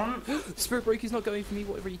Ancient's gone. Spirit Breaker's not going for me,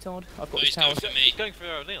 what a retard. I've Oh, got he's this tower. going for me. He's going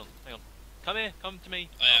for Leon. Hang on. Come here, come to me.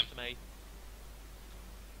 I am. Come to me.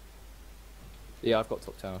 Yeah, I've got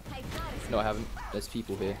top tower. I've got it. No, I haven't. There's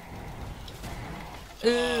people here.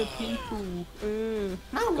 People.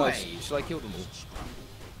 No Guys, way. should I kill them all?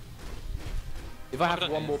 If I have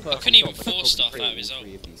one more person, couldn't even on top, force I'll stuff probably out of his kill all own.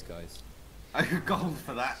 3 of these guys. I could gold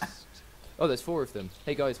for that. Oh, there's 4 of them.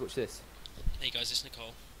 Hey guys, watch this. Hey guys, it's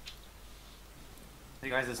Nicole. Hey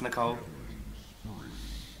guys, it's Nicole.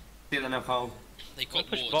 See you, Nicole. They I'll got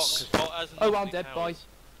push bot, wards. because bot has Oh, I'm nothing dead. Bye. towers.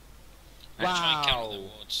 I'm trying to counter Wow. the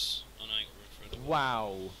wards. Oh no, I ain't got room for it.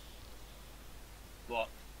 Wow. What?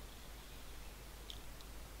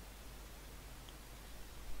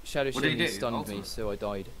 Shadow What did he Shaman do? stunned me, Ultimate? so I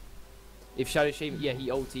died. If Shadow Shaman, yeah, he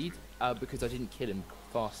ultied because I didn't kill him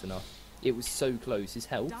fast enough. It was so close. His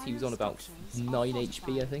health, he was on about 9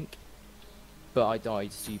 HP, I think. But I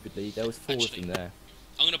died stupidly. There was 4 Actually, of them there.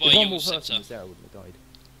 I'm gonna buy If a one Yule more person Scepter. was there, I wouldn't have died.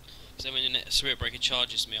 So then when the Spirit Breaker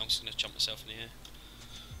charges me, I'm just gonna jump myself in the air.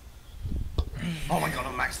 Oh my god,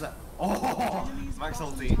 I'm max level. Oh, max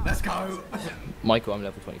ulti. Let's go. Michael, I'm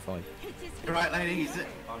level 25. You're right, ladies.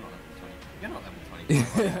 I'm not level 20. You're not level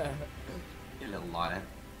 20. You little liar.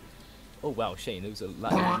 Oh wow, Shane, there was a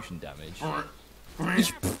lot of illusion damage.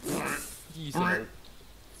 Use it.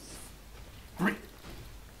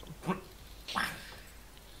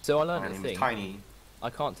 So I My learned a name is thing. Tiny. I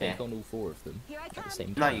can't take Yeah. on all 4 of them Here I at the come.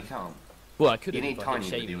 same No, time. you can't. Well, I could You have need if I hit Tiny with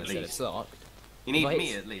Shaman you at instead of least. Slark. You need If I me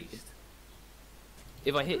hit- at least.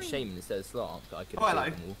 If I hit Shaman instead of Slark, I could Oh, have hello.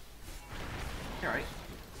 killed them all. You're right.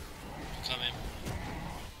 Come in.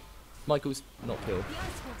 Michael's not killed. The ice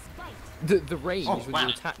wolves bite. The range Oh, with wow. your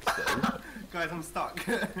attacks though. Guys, I'm stuck.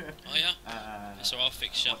 Oh yeah? So I'll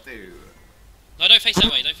fix you. What do? No, don't face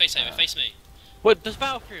that way, don't face that way, face me. What, does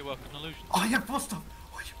Battle Fury work on illusions? Oh, yeah, boss stop.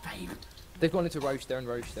 Oh, you babe. They've gone into Roche, they're in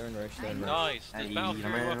Roche, they're in Roche, they're in Roche. Nice. Does Hey, Battle Fury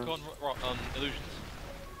man. work on illusions?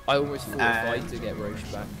 I almost fortified to get Roche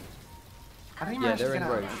back. How do you Yeah, manage to they're in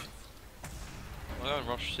get out? Roche. I'll go and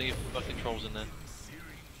rush, see if fucking trolls in there.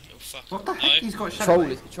 Oh fuck. What the no. heck? He's got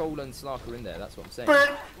shadow. Troll and Slark are in there, that's what I'm saying.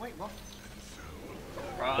 Wait, what?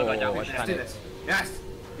 Right, Oh, I got I damage. Let's do panicked. this. Yes!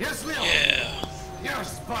 Yes, Leon! Yeah.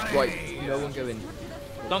 Yes, buddy! Right, no one go in.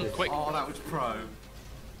 Done, quick. Oh, that was pro.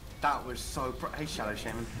 That was so pro. Hey, Shadow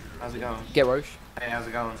Shaman. How's it going? Get Roche. Hey, how's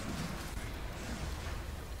it going?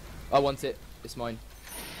 I want it. It's mine.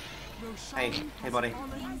 Hey, hey, buddy.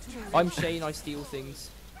 I'm Shane, I steal things.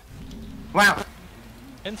 Wow!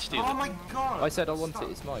 And steal Oh it. my god! I said I want it,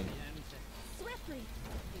 it's mine. Swiftly.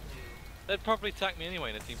 They'd probably attack me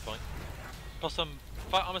anyway in a team fight. Plus I'm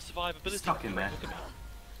a survivability. Stuck in there. Look at me.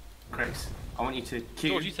 Chris, I want you to Q.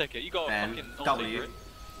 George, you take it. You got a then fucking ulti W. for it.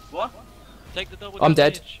 What? Take the double. I'm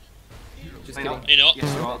dead. damage. Just Hey, kidding. no. You're not.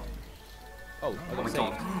 Yes, you are. Oh, I Oh got my saved.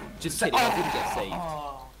 god. Just kidding, I didn't get saved.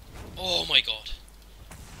 Oh. Oh my god.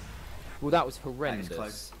 Well, that was horrendous.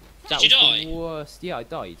 close. That Did you was die? the worst. Yeah, I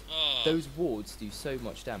died. Oh, Those wards do so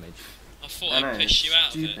much damage. I thought I know, I'd push you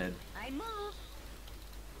out of it. stupid. I move.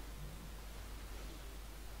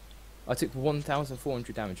 I took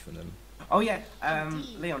 1,400 damage from them. Oh yeah,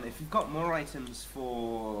 Leon, if you've got more items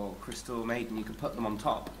for Crystal Maiden, you can put them on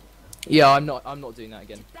top. Yeah, I'm not doing that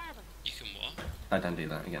again. Battle. You can what? I don't do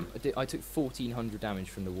that again. I took 1,400 damage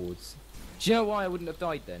from the wards. Do you know why I wouldn't have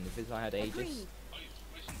died then? If I had Aegis? Agreed.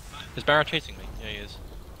 Is Barra chasing me? Yeah, he is.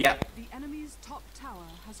 Yeah, The enemy's top tower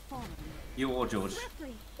has fallen. you or George.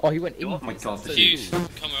 Swiftly. Oh, he went in. Oh my god, so the You, juice.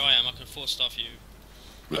 come where I am, I can force stuff you.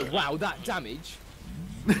 Oh, wow, that damage.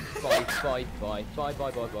 Bye, bye, bye, bye,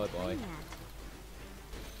 bye, bye, bye, bye.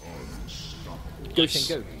 Go Nice.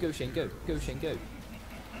 Shane, go Shane, go Shane, go.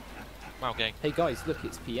 Wow, gang. Hey guys, look,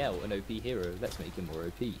 it's PL, an OP hero. Let's make him more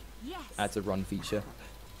OP. Yes. Adds a run feature.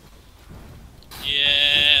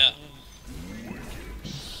 Yeah.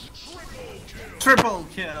 Triple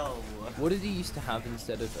kill! What did he used to have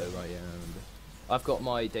instead of? Oh right, yeah, I remember. I've got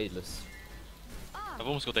my Daedalus. I've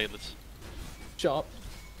almost got Daedalus. Sharp.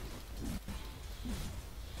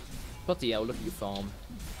 Bloody hell! Look at your farm.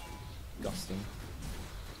 Disgusting.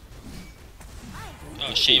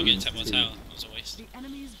 Oh shit, I'm getting tapped my tower. That was a waste. The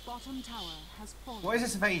enemy's bottom tower has fallen. What is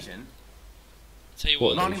this evasion? Tell you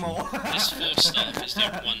What? what, Not anymore. this 4 staff is doing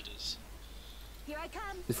wonders. Here I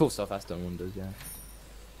come. The full stuff has done wonders, yeah.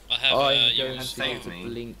 I have I'm going yours. to save get a me.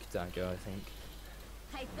 blink dagger, I think.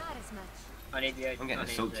 I thought as much. I need the. I'm getting I a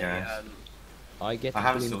need silk the, cuirass. I get I a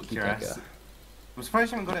have a blinky silk cuirass. dagger. I'm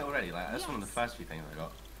surprised you haven't got it already. Like that's one of the first few things I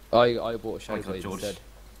got. I bought a shadow God, blade George. instead.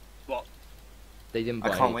 What? They didn't I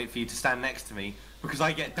buy can't it. wait for you to stand next to me because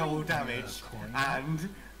I get double damage and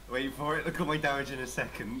wait for it. Look at my damage in a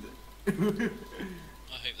second. I hope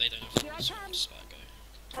they don't have Here I 4 come. swords, so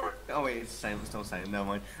I go. Oh wait, it's the same. It's still the same. Never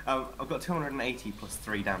mind. I've got 280 plus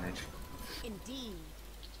 3 damage. Indeed.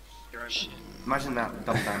 You're own. Imagine that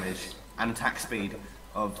double damage and attack speed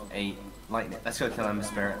of a lightning. Let's go kill Ember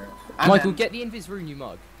Spirit. And Michael, then- get the invis rune, you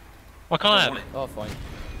mug. Why can't I I have want it? it. Oh, fine.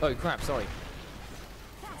 Oh, crap, sorry.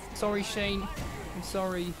 Sorry, Shane. I'm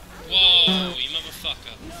sorry. Whoa, you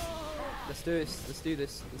motherfucker. Let's do this. Let's do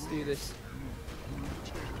this. Let's do this.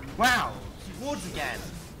 Wow, wards again.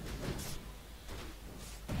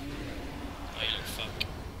 Oh, you little fuck.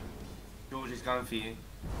 George is going for you.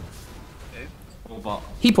 Who? Or bot.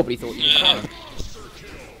 He probably thought you Yeah. were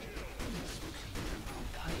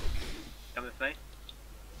Come with me.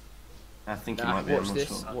 I think he Nah, might be. I'm watch not this,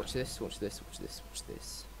 sure. watch this, watch this, watch this, watch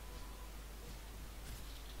this.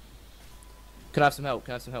 Can I have some help?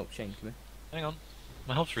 Can I have some help? Shane, come here. Hang on.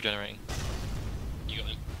 My health's regenerating. You got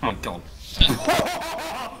him. Oh my god.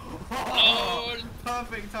 Oh,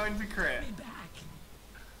 Perfect time to crit.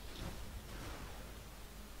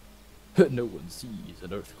 No one sees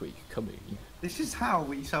an earthquake coming. This is how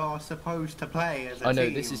we are supposed to play as a I know,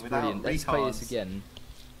 team this is without brilliant. Let's play this retards. again.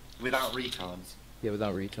 Without retards. Yeah,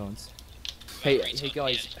 without retards. Hey,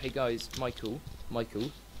 retard, hey guys, Michael,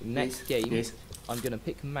 next Yes, game, yes. I'm gonna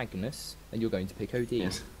pick Magnus, and you're going to pick OD.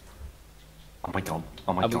 Yes. Oh my god.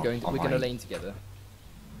 Oh my And god. we're oh gonna my. lane together.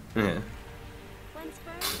 Yeah. Once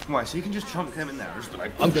first. Why? So you can just chunk them in there? Just be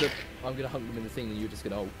like. I'm gonna hunt them in the thing, and you're just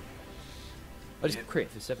gonna ult. I just crit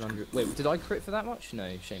for 700. Wait, did I crit for that much? No,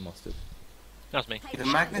 Shane must have. That's me. Either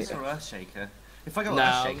Magnus or Earthshaker. If I go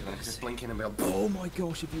Nah, Earthshaker, then I can just blink in and be like. Oh my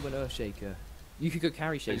gosh, if you went Earthshaker. You could go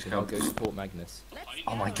carry Shaker, and I'll go support Magnus.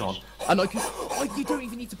 Oh my god. And I can. Oh, you don't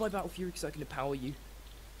even need to buy Battle Fury because I can empower you.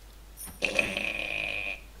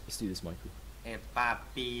 Let's do this, Michael. Hey,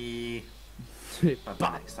 papi. I'm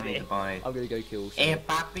Next, I need to buy. gonna go kill Hey, Shane.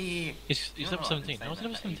 papi. He's No, level I 17. didn't How was say he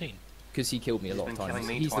level that. 17? Because he killed me a He's lot of been times. killing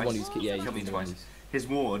me He's the one twice. who's yeah, he's Killed me been the one twice. who's- His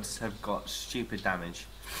wards have got stupid damage.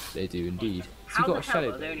 They do indeed. So How you the got a hell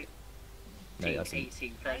shadow are there blade. only No, that's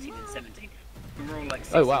 18, 13, and 17? We're all like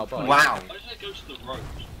 16. Oh wow, bye. Wow. Why did I go to the road?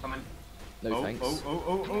 Come on. No oh, thanks.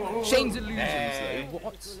 Oh. Shane's illusions Hey. though.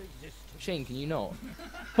 What? Shane, can you not?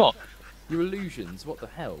 What? Your illusions. What the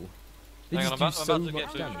hell? They Hang on, just I'm do about so to get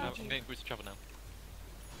much boost. I'm damage. getting boosted travel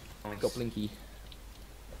now. Got Blinky.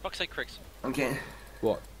 Fuck's sake, Cricks. Okay.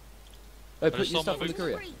 What? Oh, put just your saw my stuff on the boots.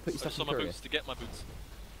 courier. Put your I just stuff saw on my the courier. boots to get my boots.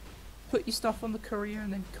 Put your stuff on the courier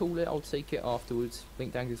and then call it. I'll take it afterwards.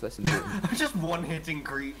 Blink Danger's less important. I'm just one hitting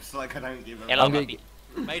creeps like I don't give a Hello, I'm gonna puppy.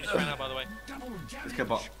 Maiden ran out, by the way. Let's go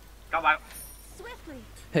bot. Go out. Swiftly.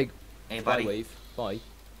 Hey, Hey bye buddy. wave. Bye.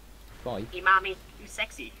 Bye. Hey, mommy, you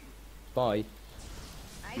sexy. Bye.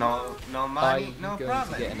 No, no money, I'm no going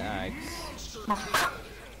problem. to get an axe.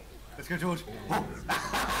 Let's go, George.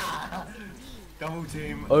 Double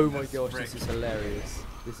team. Oh my That's gosh, frick. this is hilarious.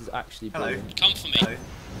 This is actually Hello. brilliant. come for me. Hello.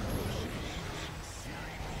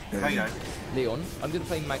 How you doing? Leon, I'm gonna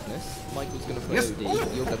play Magnus. Michael's gonna play Yes. OD.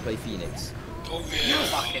 Ooh. You're gonna play Phoenix. Oh yeah.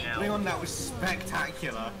 Fucking hell. Leon, that was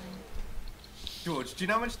spectacular. George, do you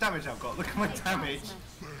know how much damage I've got? Look at my damage.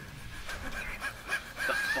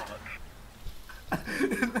 The fuck?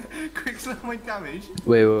 Quick, look at my damage.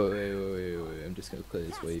 Wait. I'm just gonna clear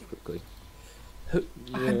this wave quickly.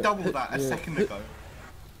 I had doubled that a second ago.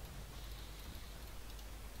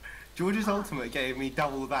 George's ultimate gave me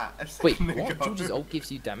double that a Wait, second ago. what? George's ult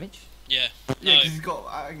gives you damage? Yeah. Yeah, No. because he's got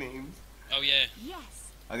agonies. Oh yeah. Yes.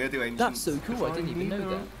 I'm gonna do ancient. That's so cool. I didn't even know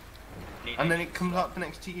that. Need And then it. it comes up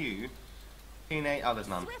next to you. Teenage. Oh, there's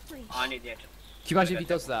none. Swiftly. I need the edge. Can you imagine if he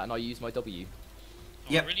does that and I use my W? Oh,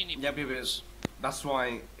 Yep. I really need Yep, that's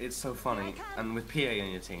why it's so funny. And with PA on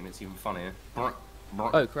your team, it's even funnier. Oh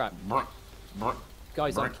crap,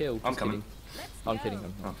 guys, I'm Brr. killed. I'm Just coming. kidding. I'm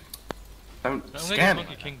kidding. Don't I'm gonna scare get me.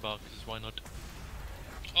 Monkey King Bar, because why not?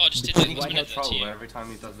 Oh, I just did I it think last I minute get there to troll you. every time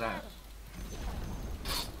he does that.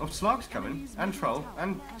 Oh, Slog's coming, and Troll,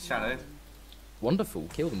 and Shadow. Wonderful,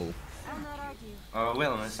 kill them all. I'll not argue. Oh, I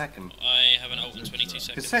will in a second. I have an ult in 22 seconds.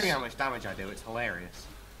 Considering how much damage I do, it's hilarious.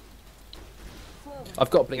 Forward. I've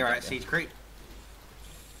got a blink. You're right, back there. siege creep.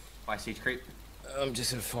 Why siege creep? I'm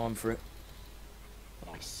just gonna farm for it.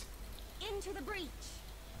 Nice. Into the breach.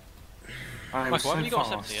 I'm Mike, so why haven't you got a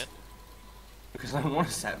fast. scepter yet? Because I don't want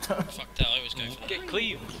a scepter. Fuck that, I always go for that. Get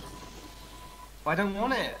cleave. I don't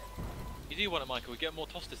want it. You do want it, Michael. We get more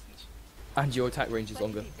toss distance. And your attack range is But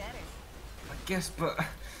longer. be better. I guess, but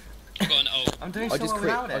I've got an ult. I'm doing I so just well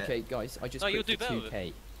crit. without it. Okay, guys, I just No, you'll crit do for better with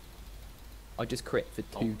 2k. I just crit for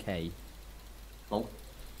 2k. Oh.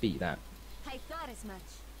 Beat that. I thought as much.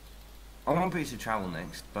 I want boots of travel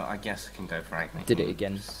next, but I guess I can go for Acme. Did it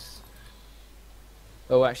again.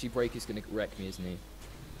 Oh, actually, Breaker's gonna wreck me, isn't he?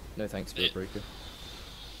 No thanks for a Breaker.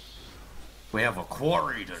 We have a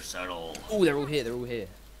quarry to settle. Oh, they're all here. They're all here.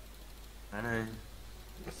 I know.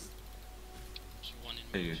 There's one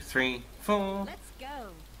in 2, 3, 4. Let's go.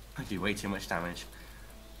 I do way too much damage.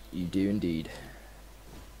 You do indeed.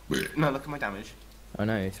 No, look at my damage. I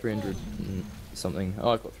know, 300 and something.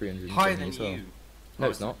 Oh, I've got 300 Higher than as well. you. No, Oh,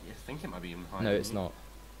 it's not. I think it might be even higher. No, than it's you. not.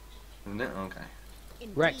 Isn't it? Okay.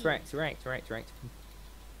 Wrecked. Well,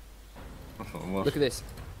 Look at this.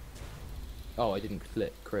 Oh, I didn't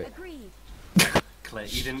crit. Agreed.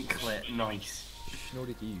 clit. You didn't clit. Nice. Nor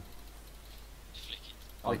did you. flicking.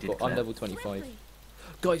 I did I'm clit. level 25. Swiftly.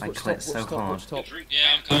 Guys, I watch clit top, so watch top, hard. watch top. Yeah,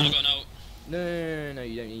 I'm coming, I've got an ult. No,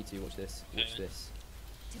 you don't need to. Watch this. Watch Okay. this.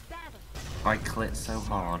 To battle. I clit so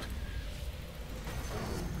hard.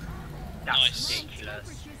 That's Nice. ridiculous.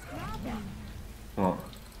 What?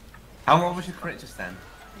 What was your crit just then?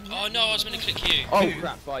 Oh no, I was meant to click you. Oh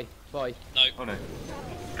crap! Bye. Oh no.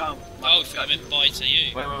 Go. Oh, I meant bye to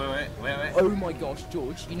you. Wait. Oh my gosh,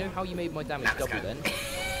 George! You know how you made my damage Let's double go.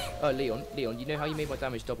 then? Leon, you know how you made my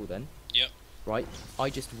damage double then? Yep. Right? I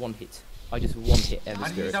just one hit Emma How did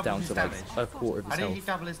you Spirit double down his to like damage? a quarter of How his did he health.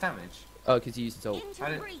 double his damage? Oh, because he used his ult. Into I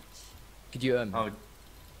the didn't- breach. Could you Oh,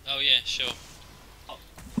 Oh yeah, sure.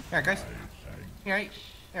 yeah, guys. Here,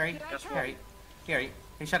 Here, That's Here, Here,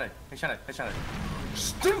 Hey, Shadow.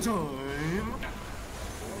 Stun time!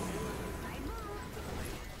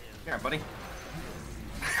 Yeah, buddy.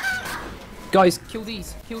 Guys, kill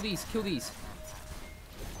these! I'll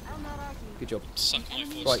not argue. Good job. Suck my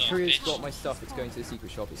full Right, star, Korea's bitch. got my stuff. It's going to the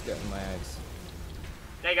secret shop. It's getting my eggs.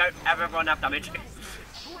 There you go. Everyone have damage.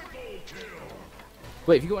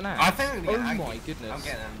 Wait, have you got an axe? I think I'm Oh getting my goodness. I'm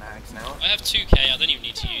getting an axe now. I have 2k, I don't even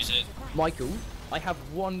need to use it. Michael, I have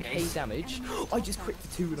 1k Yes. damage. I just crit for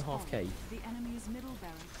 2.5k. The enemy's middle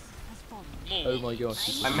barracks has fallen. More. Oh my gosh.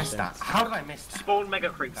 this is I missed insane. that. How did I miss that? Spawn mega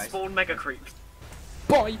creep. Guys. Spawn mega creep.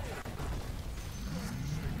 Bye!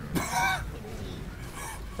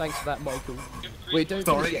 Thanks for that, Michael. Wait, don't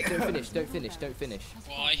Sorry. finish yet. Don't finish.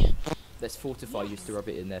 Why? Let's fortify just to rub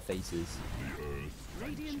it in their faces.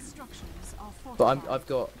 Radiant structures are But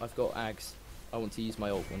fortified. I've got ags. I want to use my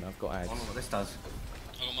ult when I've got I ags. wonder what this does.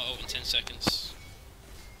 I got my ult in 10 seconds.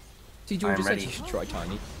 See, George I'm said ready. you should try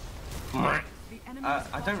tiny. The enemy's I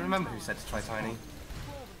don't bottom remember tower who said to try tiny. I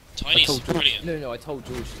Tiny's told George. brilliant. No, I told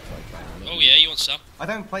George to try tiny. Oh yeah, you want some? I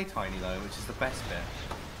don't play tiny though, which is the best bit.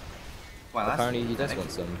 Wow, that's Apparently he does pathetic.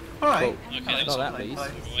 want some. Alright. Well, Okay, that was not that, Play, please.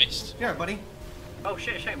 play. a waste. Yeah, buddy. Oh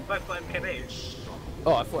shit, we both got MKB.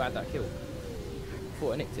 Oh, I thought I had that kill.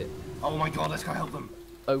 Thought I nicked it. Oh my god, let's go help them.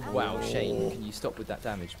 Oh wow, Shane, can you stop with that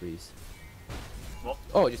damage, please? What?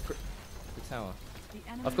 Oh, I just crit the tower. The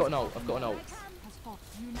I've got an enemy's ult. I've got an ult. has fought.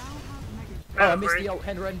 You now have mega. Oh, I missed the ult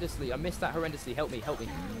horrendously. I missed that horrendously. Help me.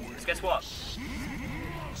 Because guess what?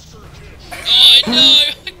 Oh no!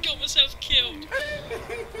 I got myself killed!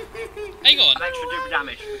 Hang on! I'm extra duper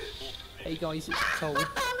damage. Hey guys, it's Toll.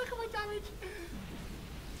 Look at my damage.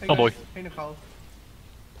 Hey, Oh, boy. guys. Hey Nicole.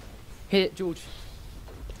 Hit it, George.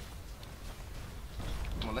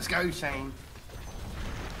 Come on, let's go, Shane.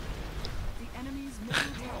 The enemy's middle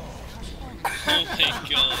tower has fallen. Oh my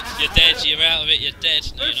god. You're dead, you're out of it, you're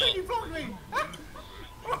dead. No, Shane, you're you not. blocked me.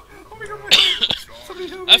 Oh my god, somebody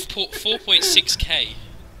help me. I've put 4.6k.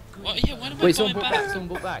 What? Yeah, why am I Wait, buying someone brought back? back. Someone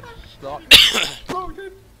brought back. Block. Oh,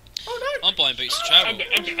 good. Oh no. I'm buying boots to travel.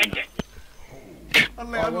 End it.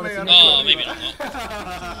 Oh, maybe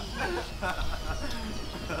not.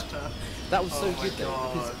 That was so Oh my good though,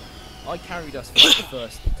 God. because I carried us for like the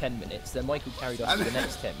first 10 minutes, then Michael carried us for the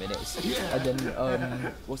next 10 minutes, and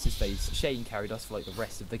then, what's his face? Shane carried us for like the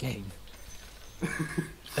rest of the game.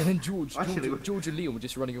 And then George and Leon were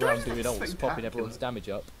just running around doing ults, popping everyone's damage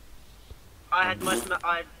up. I had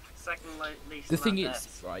Second least The thing amount is,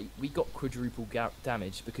 deaths. right, we got quadruple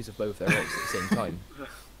damage because of both their ults at the same time.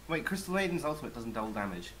 Wait, Crystal Maiden's ultimate doesn't double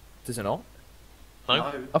damage. Does it not?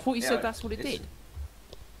 No. I thought you Yeah, said that's what it it's- did.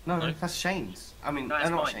 No, No. that's Shane's. I mean, No, it's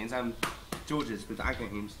not mine. Shane's. George's with the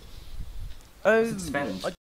Aghahims. Oh, It's Sven's. I